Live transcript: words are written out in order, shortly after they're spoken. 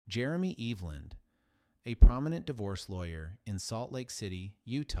Jeremy Eveland, a prominent divorce lawyer in Salt Lake City,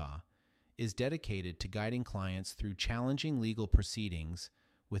 Utah, is dedicated to guiding clients through challenging legal proceedings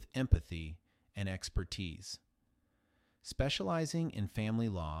with empathy and expertise. Specializing in family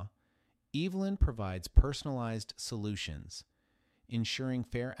law, Eveland provides personalized solutions, ensuring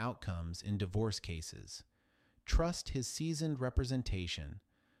fair outcomes in divorce cases. Trust his seasoned representation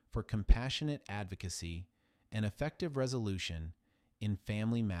for compassionate advocacy and effective resolution in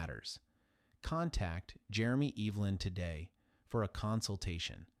family matters. Contact Jeremy Eveland today for a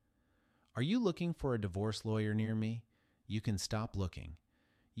consultation. Are you looking for a divorce lawyer near me? You can stop looking.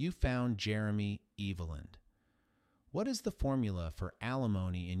 You found Jeremy Eveland. What is the formula for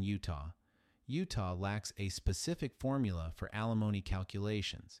alimony in Utah? Utah lacks a specific formula for alimony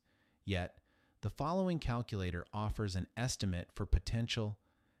calculations, yet the following calculator offers an estimate for potential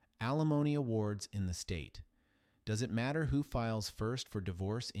alimony awards in the state. Does it matter who files first for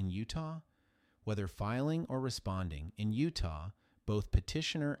divorce in Utah? Whether filing or responding, in Utah, both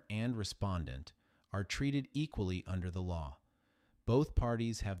petitioner and respondent are treated equally under the law. Both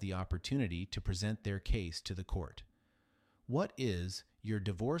parties have the opportunity to present their case to the court. What is your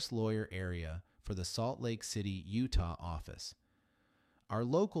divorce lawyer area for the Salt Lake City, Utah office? Our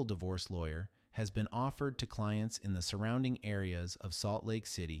local divorce lawyer has been offered to clients in the surrounding areas of Salt Lake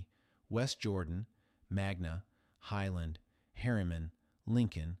City, West Jordan, Magna, Highland, Harriman,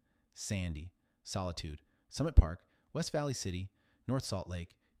 Lincoln, Sandy, Solitude, Summit Park, West Valley City, North Salt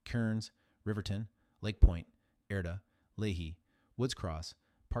Lake, Kearns, Riverton, Lake Point, Erda, Leahy, Woods Cross,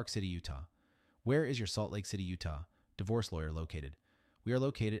 Park City, Utah. Where is your Salt Lake City, Utah divorce lawyer located? We are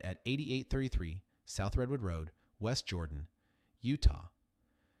located at 8833 South Redwood Road, West Jordan, Utah,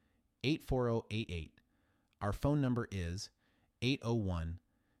 84088. Our phone number is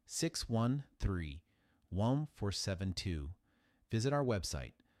 801-613-1472. Visit our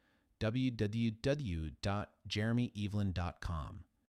website, www.jeremyeveland.com.